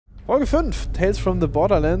Folge 5, Tales from the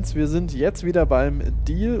Borderlands. Wir sind jetzt wieder beim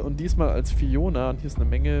Deal und diesmal als Fiona. Und hier ist eine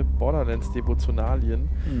Menge Borderlands-Devotionalien.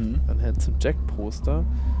 Ein Handsome Jack-Poster.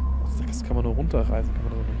 Das kann man nur runterreißen. Kann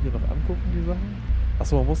man hier noch angucken, die Sachen?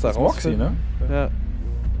 Achso, man muss da rausfinden. Moxie, ne? Ja.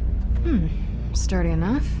 Sturdy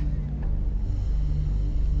enough.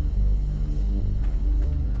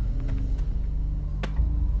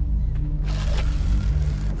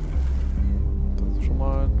 Das ist schon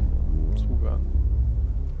mal ein Zugang.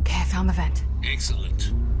 Okay, I found the vent.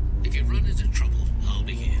 Excellent. If you run into trouble, I'll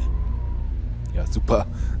be here. Ja, super.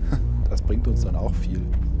 Das bringt uns dann auch viel.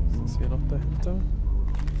 Was ist hier noch dahinter?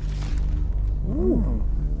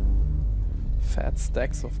 Fat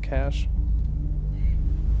Stacks of Cash.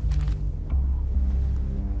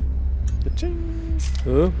 Tsching.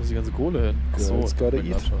 Wo ist die ganze Kohle hin? So, it's gotta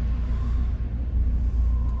eat.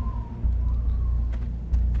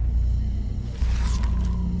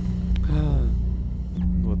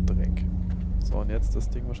 Nur Dreck. So, und jetzt das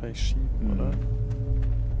Ding wahrscheinlich schieben, oder?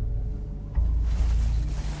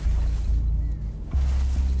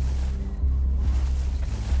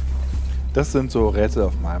 Das sind so Rätsel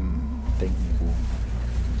auf meinem Denkniveau.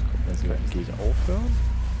 Kann ich aufhören?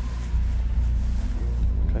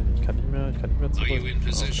 Ich kann nicht mehr zurück. Are you in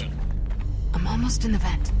position? I'm almost in the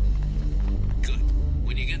vent. Good.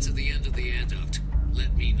 When you get to the end of the air duct,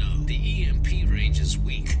 let me know. The EMP range is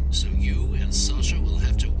weak, so you and Sasha will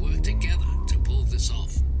have to work together to pull this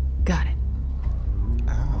off. Got it.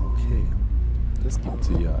 Ah, okay. Das gibt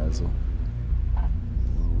sie ja also.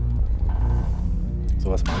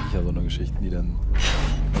 Sowas mag ich ja, so eine Geschichten, die dann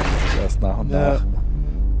erst nach und nach.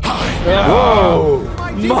 Wow!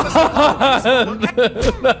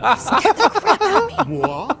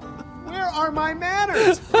 What? Where are my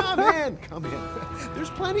manners? Come in, come in. There's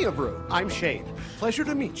plenty of room. I'm Shane. Pleasure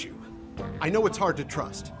to meet you. I know it's hard to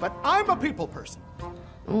trust, but I'm a people person.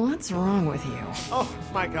 What's wrong with you? Oh,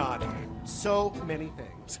 my God. So many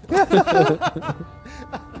things.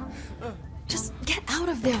 Just get out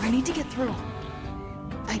of there. I need to get through.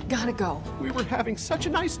 I gotta go. We were having such a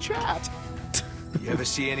nice chat. You ever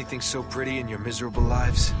see anything so pretty in your miserable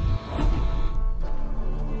lives?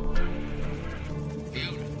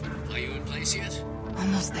 Fiona, are you in place yet?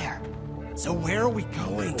 Almost there. So where are we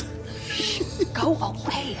going? Go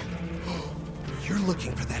away. You're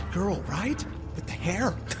looking for that girl, right? With the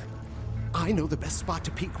hair? I know the best spot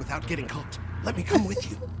to peek without getting caught. Let me come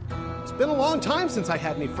with you. It's been a long time since I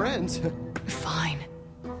had any friends. Fine.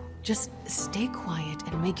 Just stay quiet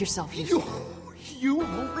and make yourself useful. You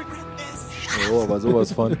won't regret this. Oh, aber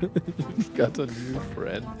sowas von. Got a new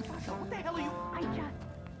friend. What the hell are you?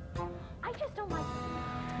 I just don't like it.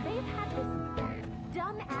 They've had this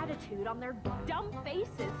dumb attitude on their dumb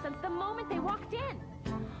faces since the moment they walked in.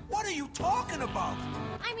 What are you talking about?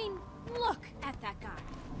 I mean, look at that guy.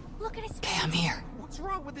 Look at his face. Okay, I'm here. What's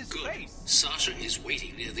wrong with his Good. face? Sasha is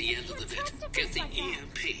waiting near the end of the vent. Get the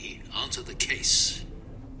EMP onto the case.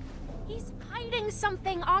 He's hiding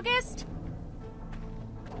something, August.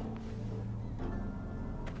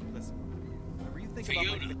 Listen, whatever you think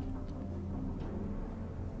Fiona.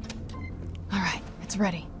 All right, it's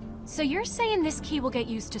ready. So you're saying this key will get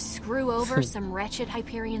used to screw over some wretched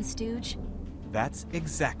Hyperion stooge? That's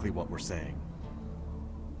exactly what we're saying.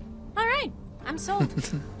 All right, I'm sold.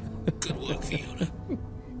 Good work, Fiona.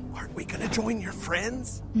 Aren't we gonna join your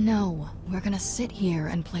friends? No, we're gonna sit here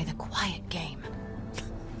and play the quiet game.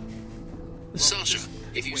 Sasha,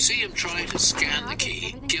 if you see him trying to scan the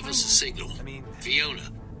key, give us a signal. Fiona,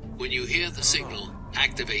 when you hear the signal,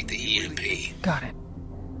 activate the EMP. Got it.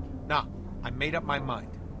 Nah, I made up my mind.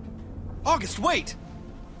 August, wait!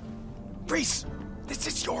 Reese, this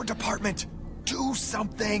is your department. Do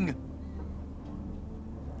something.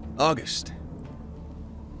 August.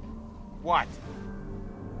 What?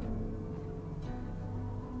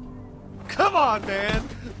 Come on, man.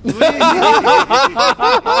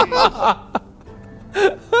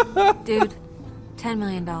 Dude, $10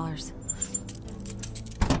 million.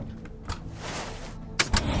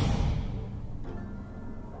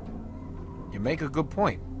 You make a good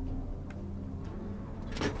point.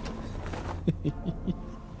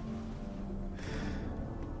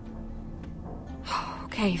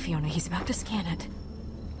 Okay, Fiona, he's about to scan it.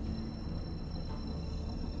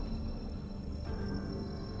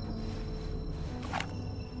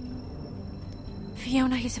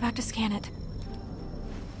 Fiona, he's about to scan it.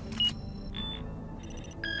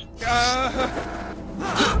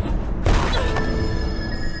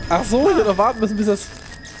 Ach so, ich hätte noch warten müssen, bis das...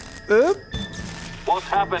 What's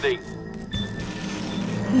happening?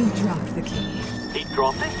 He dropped the key. He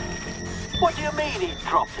dropped it? What do you mean he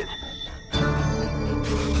dropped it?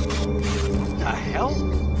 The hell?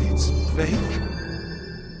 It's fake?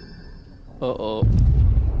 Uh-oh.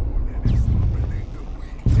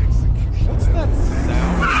 What's that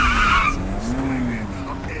sound?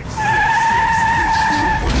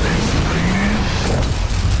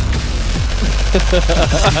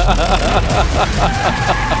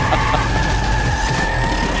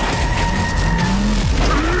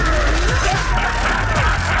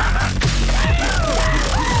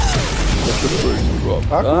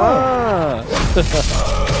 Ah.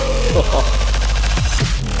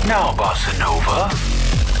 Now, Bossa Nova,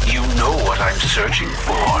 you know what I'm searching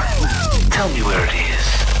for. Tell me where it is.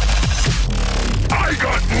 I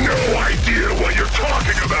got no idea what you're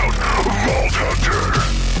talking about, Vault Hunter!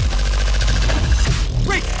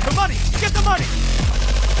 Great! The money! Get the money!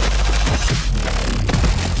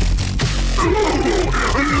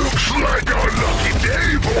 Ooh, looks like a lucky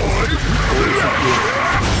day, boys!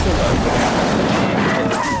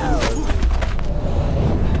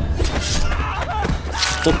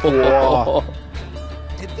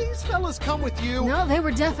 Did these fellas come with you? No, they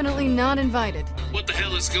were definitely not invited. What the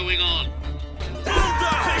hell is going on?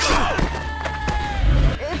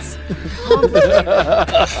 It's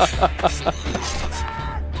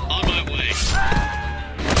On my way.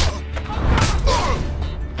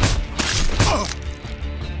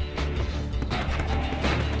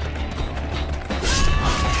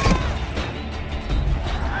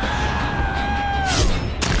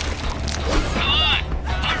 Come on,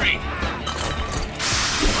 hurry!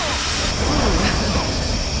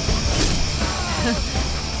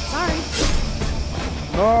 sorry.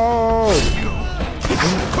 No!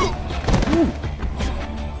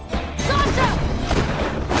 Sasha!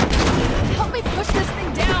 Help me push this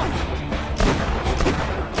thing down.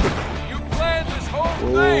 You planned this whole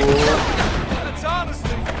thing! That's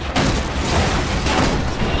honesty!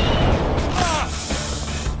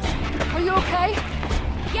 Are you okay?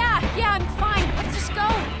 Yeah, I'm fine. Let's just go.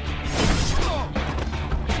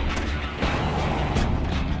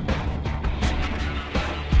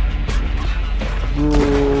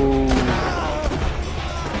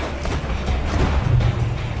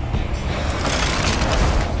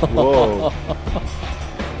 Whoa.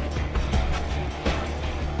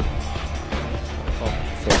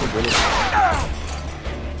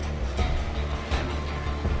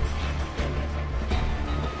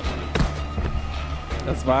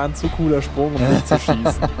 Das war ein zu cooler Sprung, um nicht zu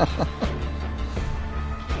schießen.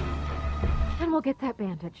 And we'll get that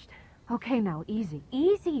bandaged. Okay, now, easy.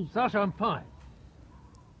 Easy. Sasha, I'm fine.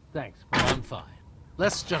 Thanks, but I'm fine.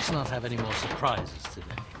 Let's just not have any more surprises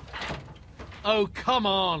today. Oh, come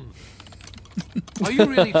on! Are you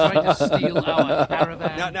really trying to steal our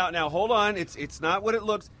caravan? Now, hold on. It's not what it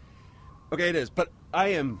looks. Okay, it is, but I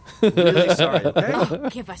am really sorry, okay?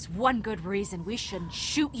 Give us one good reason we shouldn't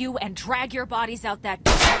shoot you and drag your bodies out that...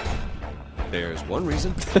 There's one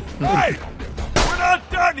reason. Hey! We're not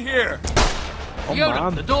done here! Oh, Yoda,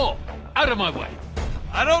 Mann. the door! Out of my way!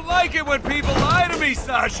 I don't like it when people lie to me,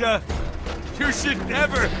 Sasha! You should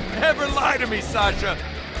never, ever lie to me, Sasha!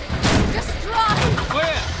 Just drive!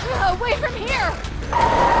 Where? Away from here!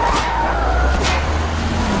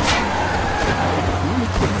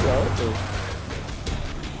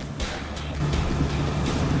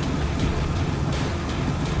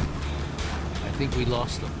 I think we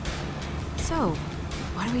lost them. So,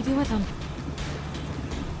 what do we do with them?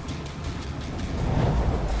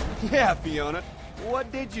 Yeah, Fiona.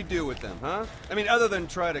 What did you do with them, huh? I mean, other than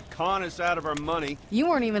try to con us out of our money. You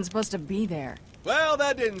weren't even supposed to be there. Well,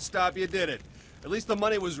 that didn't stop you, did it? At least the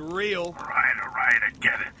money was real. All right, I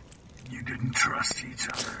get it. You didn't trust each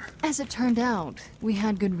other. As it turned out, we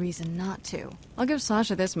had good reason not to. I'll give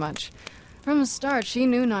Sasha this much. From the start, she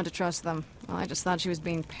knew not to trust them. Well, I just thought she was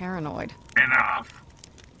being paranoid. Enough.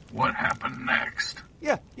 What happened next?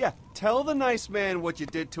 Yeah. Tell the nice man what you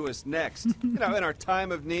did to us next. You know, in our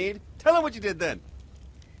time of need. Tell him what you did then.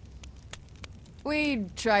 We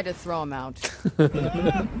tried to throw him out.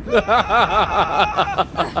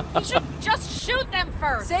 You should just shoot them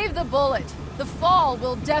first! Save the bullet. The fall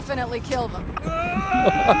will definitely kill them.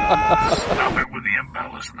 Stop it with the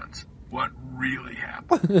embellishments. What really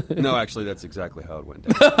happened? No, actually, that's exactly how it went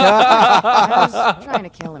down. I was trying to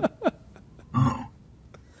kill him. Oh.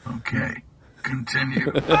 Okay.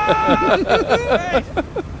 Continue. Hey!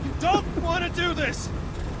 You don't want to do this!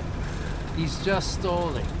 He's just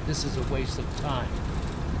stalling. This is a waste of time.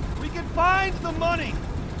 We can find the money!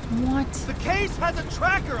 What? The case has a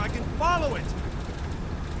tracker. I can follow it.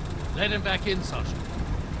 Let him back in, Sasha.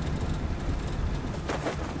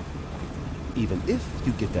 Even if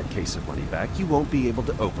you get that case of money back, you won't be able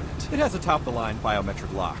to open it. It has a top-of-the-line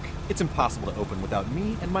biometric lock. It's impossible to open without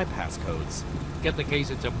me and my passcodes. Get the case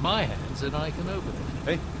into my hands and I can open it.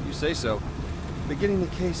 Hey, you say so. But getting the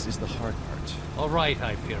case is the hard part. All right,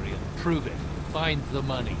 Hyperion. Prove it. Find the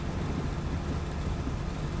money.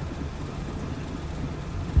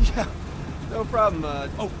 Yeah, no problem.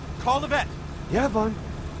 Oh, call the vet. Yeah, Vaughn.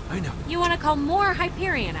 I know. You want to call more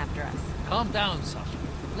Hyperion after us? Calm down, Sasha.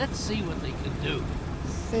 Let's see what they can do.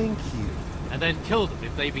 Thank you. And then kill them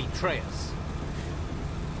if they betray us.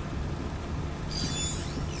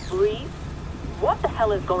 Breeze, what the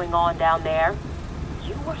hell is going on down there?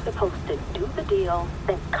 You were supposed to do the deal,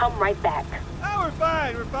 then come right back. Oh,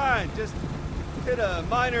 we're fine. Just hit a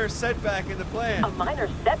minor setback in the plan. A minor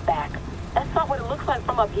setback? That's not what it looks like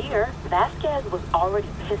from up here. Vasquez was already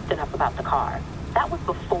pissed enough about the car. That was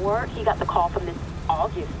before he got the call from this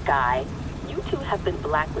August guy. You two have been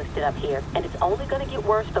blacklisted up here, and it's only gonna get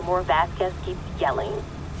worse the more Vasquez keeps yelling.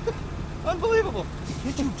 Unbelievable.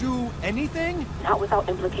 Can't you do anything? Not without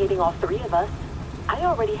implicating all three of us. I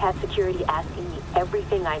already had security asking me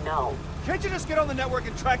everything I know. Can't you just get on the network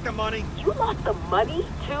and track the money? You lost the money,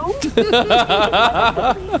 too?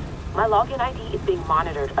 My login ID is being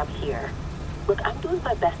monitored up here. Look, I'm doing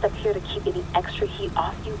my best up here to keep any extra heat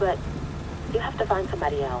off you, but you'll have to find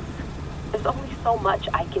somebody else. There's only so much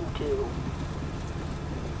I can do.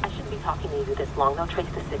 I shouldn't be talking to you this long. They'll trace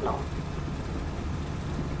the signal.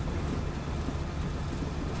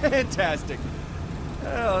 Fantastic.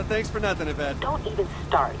 Oh, thanks for nothing, Yvette. Don't even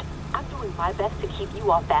start. I'm doing my best to keep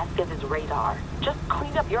you off Vasquez's radar. Just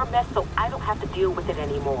clean up your mess so I don't have to deal with it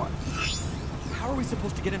anymore. How are we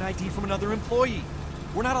supposed to get an ID from another employee?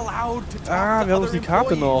 We're not allowed to talk to wir haben other die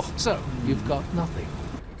Karte noch. employees. So, you've got nothing.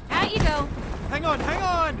 Out you go. Hang on.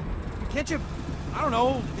 Can't you, I don't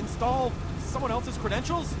know, install someone else's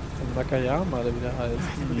credentials? Nakayama, der wieder heißt.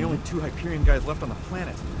 We're the only two Hyperion guys left on the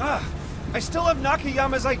planet. I still have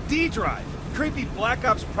Nakayama's ID drive. Creepy Black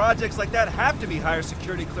Ops projects like that have to be higher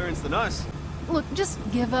security clearance than us. Look, just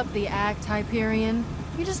give up the act, Hyperion.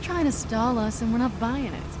 You're just trying to stall us and we're not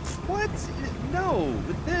buying it. What? No.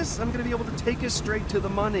 With this, I'm gonna be able to take us straight to the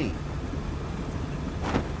money.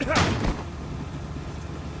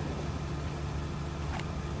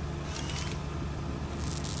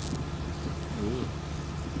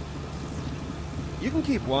 You can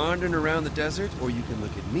keep wandering around the desert, or you can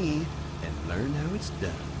look at me and learn how it's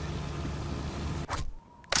done.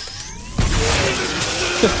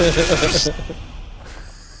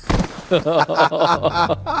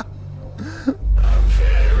 I'm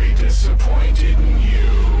very disappointed in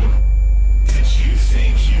you. Did you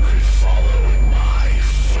think you could follow in my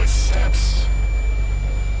footsteps?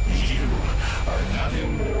 You are nothing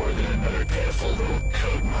more than another pitiful little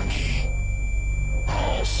code monkey.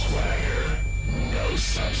 All swagger, no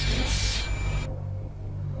substance.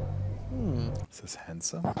 Ist das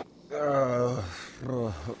Handsome?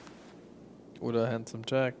 Oder Handsome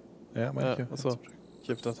Jack. Ja, manche. Achso. Ich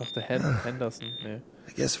hab gedacht, Henderson. Nee.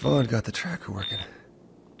 I guess Vaughn got the tracker working.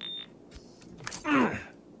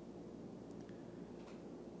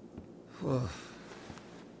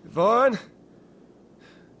 Vaughn?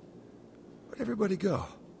 Where'd everybody go?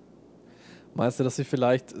 Meinst du, dass sie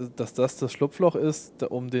vielleicht, dass das Schlupfloch ist,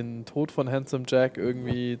 um den Tod von Handsome Jack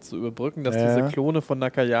irgendwie zu überbrücken, dass diese Klone von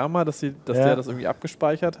Nakayama, dass der das irgendwie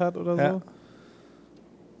abgespeichert hat oder so?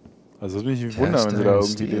 Also das würde mich wundern, wenn sie da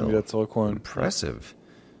irgendwie den wieder zurückholen. Impressive.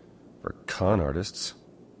 For con artists.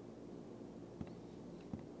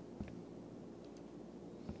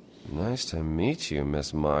 Nice to meet you,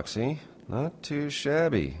 Miss Moxie. Not too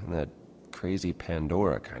shabby, in that crazy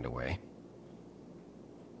Pandora kind of way.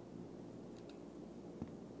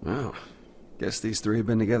 Wow. Guess these three have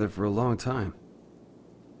been together for a long time.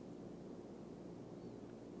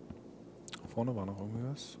 Vorne war noch irgendwie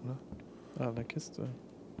was, oder? Ah, in der Kiste.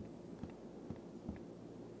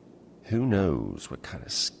 Who knows what kind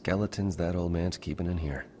of skeletons that old man's keeping in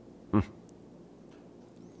here? Ja,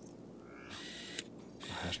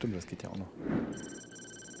 stimmt, das geht ja auch noch.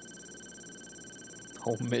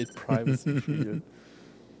 Homemade Privacy Shield.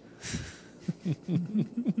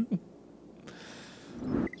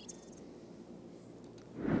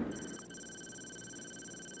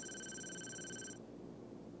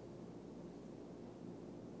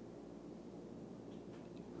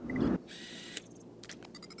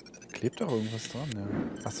 Klebt doch irgendwas dran, ja.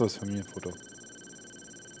 Achso, das Familienfoto.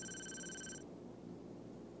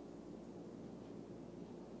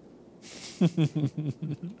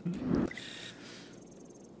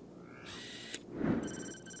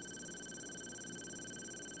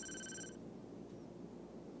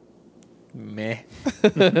 Meh.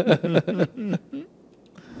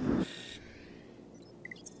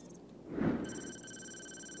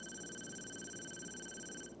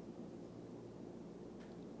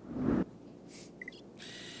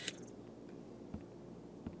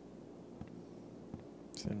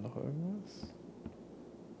 Ist hier noch irgendwas?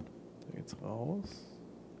 Da geht's raus.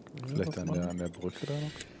 Vielleicht an der Brücke da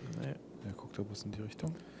noch? Nee. Ja, guck da bloß in die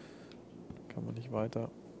Richtung. Kann man nicht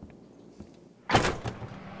weiter. Oh.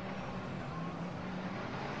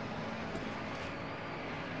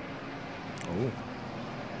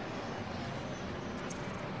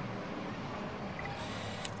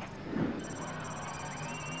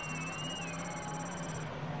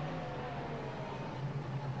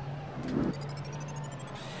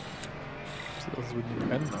 Sieht aus, als würden die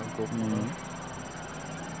Rennen angucken. Mhm.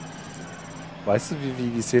 Weißt du, wie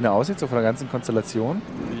die Szene aussieht, so von der ganzen Konstellation?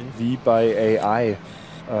 Wie bei AI.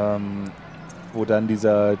 Wo dann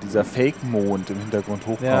dieser Fake-Mond im Hintergrund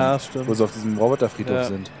hochkommt. Ja, stimmt. Wo sie auf diesem Roboterfriedhof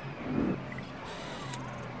sind.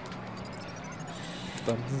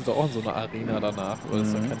 Dann sind sie auch in so einer Arena danach, oder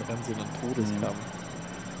ist ja kein Rennen, sondern ein Todeskampf.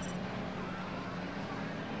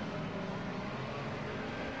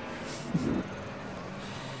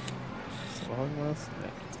 Ist noch irgendwas? Ja,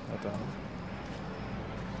 da.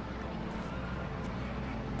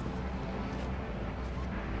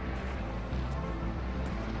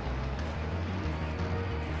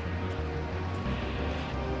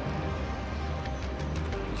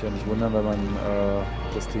 Ich kann nicht wundern, wenn man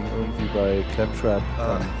das Ding irgendwie bei Claptrap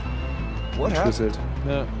schlüsselt.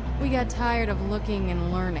 Ja. We got tired of looking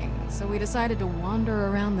and learning, so we decided to wander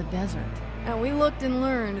around the desert. And we looked and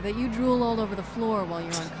learned that you drool all over the floor while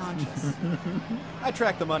you're unconscious. I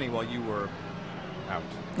tracked the money while you were out.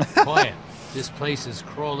 Quiet. This place is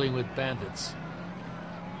crawling with bandits.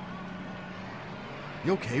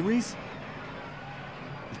 You okay, Reese?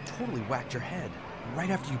 You totally whacked your head right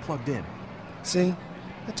after you plugged in. See?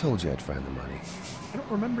 I told you I'd find the money. I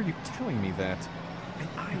don't remember you telling me that. And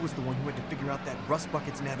I was the one who had to figure out that Rust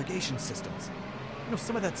Bucket's navigation systems. You know,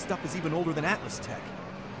 some of that stuff is even older than Atlas tech.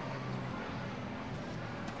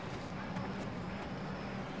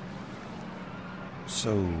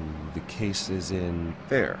 So, the case is in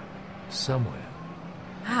there? Somewhere.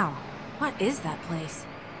 How? What is that place?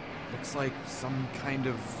 Looks like some kind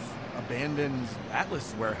of abandoned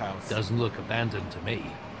Atlas warehouse. Doesn't look abandoned to me.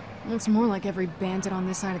 Looks more like every bandit on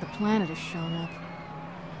this side of the planet has shown up.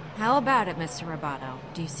 How about it, Mr. Roboto?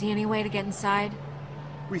 Do you see any way to get inside?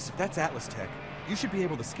 Reese, if that's Atlas tech, you should be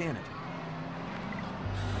able to scan it.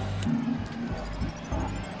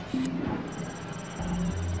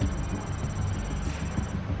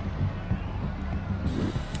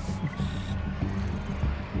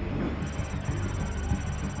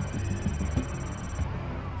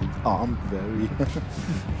 Armed very.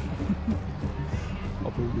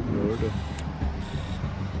 Murder.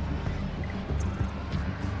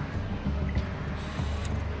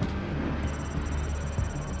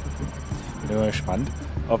 Ich bin mal gespannt,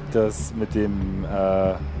 ob das mit dem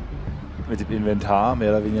Inventar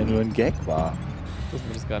mehr oder weniger nur ein Gag war. Dass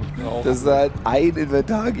man das gar nicht braucht. Dass es halt ein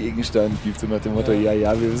Inventargegenstand gibt, so nach dem Motto, ja,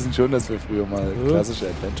 wir wissen schon, dass wir früher mal klassische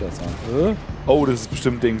Adventures haben. Oh, das ist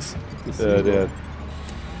bestimmt Dings.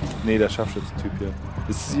 Der Scharfschützentyp hier.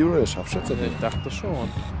 Ist Zer0 der Scharfschütze? Ich dachte schon.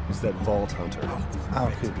 Is that Vault Hunter? Ah,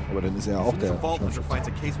 okay. Aber dann ist er auch der The Vault Hunter finds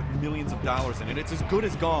a case with millions of dollars in it. It's as good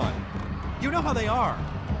as gone. You know how they are.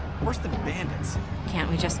 Worse than bandits. Can't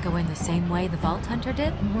we just go in the same way the Vault Hunter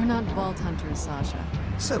did? We're not Vault Hunters, Sasha.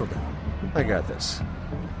 Settle down. I got this.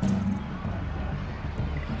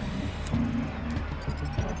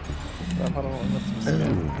 Da war doch irgendwas zu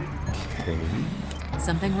sehen. Okay.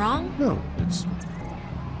 Something wrong? No, it's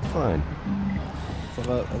fine.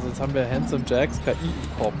 Also jetzt haben wir Handsome Jacks KI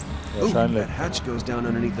im Kopf. Wahrscheinlich. That hatch goes down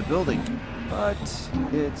underneath the building, but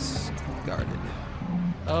it's guarded.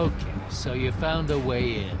 Okay, so you found a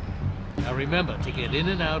way in. Now remember to get in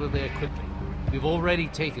and out of there quickly. We've already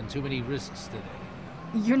taken too many risks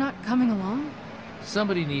today. You're not coming along?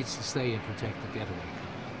 Somebody needs to stay and protect the getaway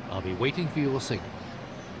car. I'll be waiting for your signal.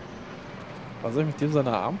 Was ist mit dem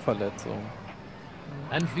seiner Armverletzung?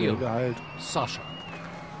 And for you, Geheilt. Sasha,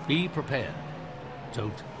 be prepared.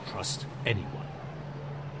 Don't trust anyone.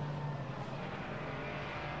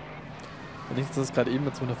 Wenn nicht, dass es gerade eben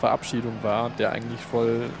mit so einer Verabschiedung war, der eigentlich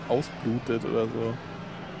voll ausblutet oder so.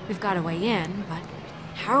 We've got a way in, but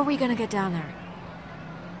how are we gonna get down there?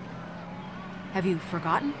 Have you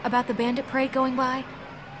forgotten about the bandit parade going by?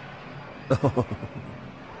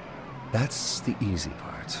 That's the easy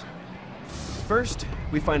part. First,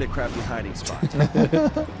 we find a crafty hiding spot.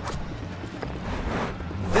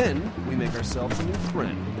 Then, we make ourselves a new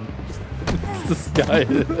friend. Das ist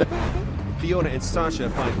geil. Fiona and Sasha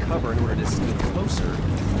find cover in order to sneak closer.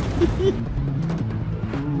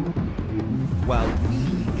 While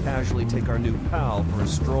we casually take our new pal for a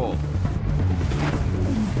stroll.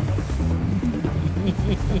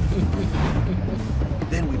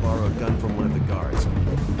 Then we borrow a gun from one of the guards,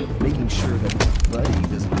 making sure that Buddy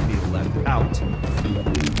doesn't feel left out.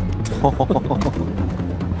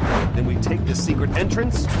 Then we take the secret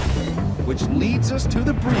entrance, which leads us to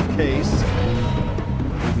the briefcase.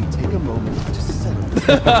 And we take a moment to celebrate.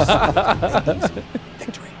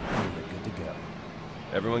 Victory. We're good to go.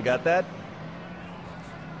 Everyone got that?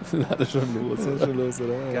 Das ist schon los,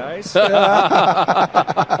 oder? Guys?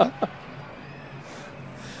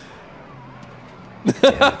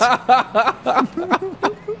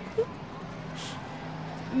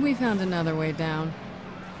 We found another way down.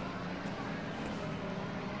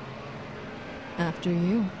 After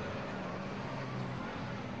you.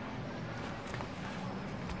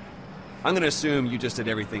 I'm gonna assume you just did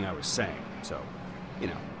everything I was saying, so, you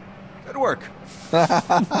know, good work.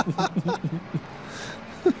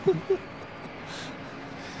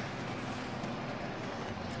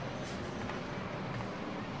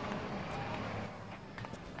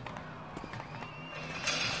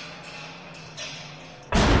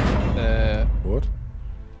 What?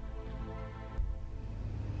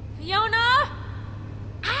 Fiona!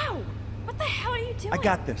 Ow! What the hell are you doing? I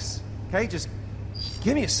got this, okay? Just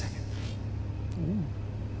give me a second. Ooh.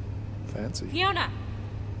 Fancy. Fiona!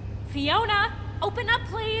 Fiona! Open up,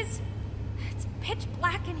 please! It's pitch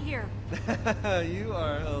black in here. You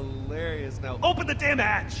are hilarious. Now open the damn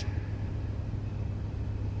hatch!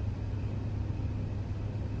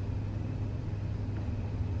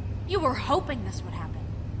 You were hoping this would happen.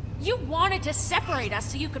 You wanted to separate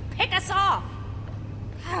us so you could pick us off.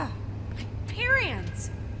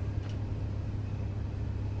 Hyperions!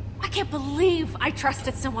 I can't believe I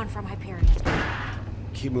trusted someone from Hyperion.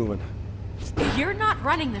 Keep moving. You're not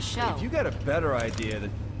running the show. If you got a better idea,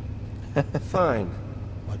 then Fine.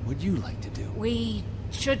 What would you like to do? We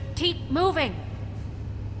should keep moving.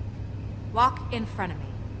 Walk in front of me.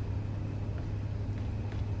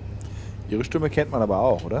 Ihre Stimme kennt man aber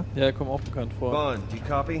auch, oder? Ja, kommt auch bekannt vor. Vaughn, do you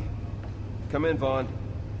copy? Come in, Vaughn.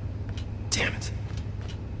 Damn it.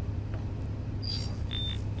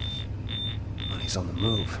 Money's on the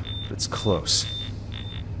move, but it's close.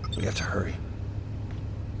 We have to hurry.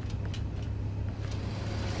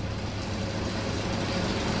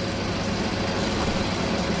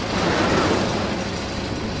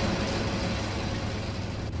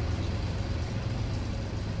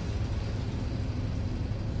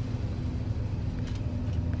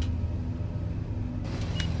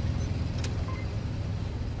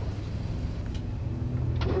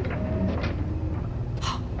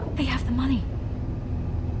 They have the money.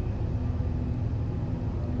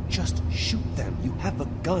 Just shoot them. You have a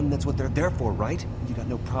gun. That's what they're there for, right? You got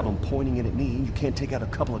no problem pointing it at me. You can't take out a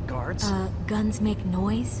couple of guards. Guns make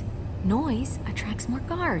noise. Noise attracts more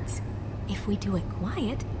guards. If we do it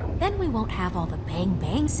quiet, then we won't have all the bang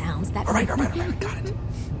bang sounds that... All right, got it.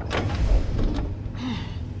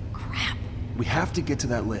 Crap. We have to get to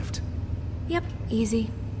that lift. Yep,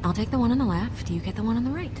 easy. I'll take the one on the left, you get the one on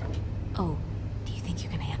the right. Oh, do you think you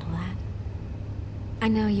can handle that? I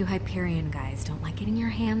know you Hyperion guys don't like getting your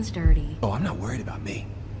hands dirty. Oh, I'm not worried about me.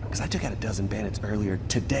 Because I took out a dozen bandits earlier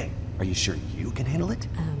today. Are you sure you can handle it?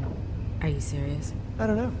 Are you serious? I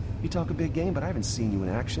don't know. You talk a big game, but I haven't seen you in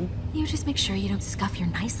action. You just make sure you don't scuff your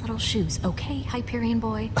nice little shoes, okay, Hyperion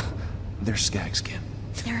boy? They're skag skin.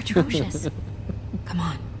 They're atrocious. Come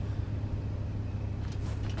on.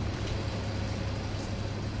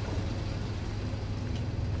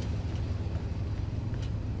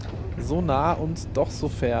 So nah und doch so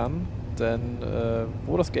fern, denn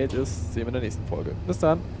wo das Geld ist, sehen wir in der nächsten Folge. Bis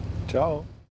dann. Ciao.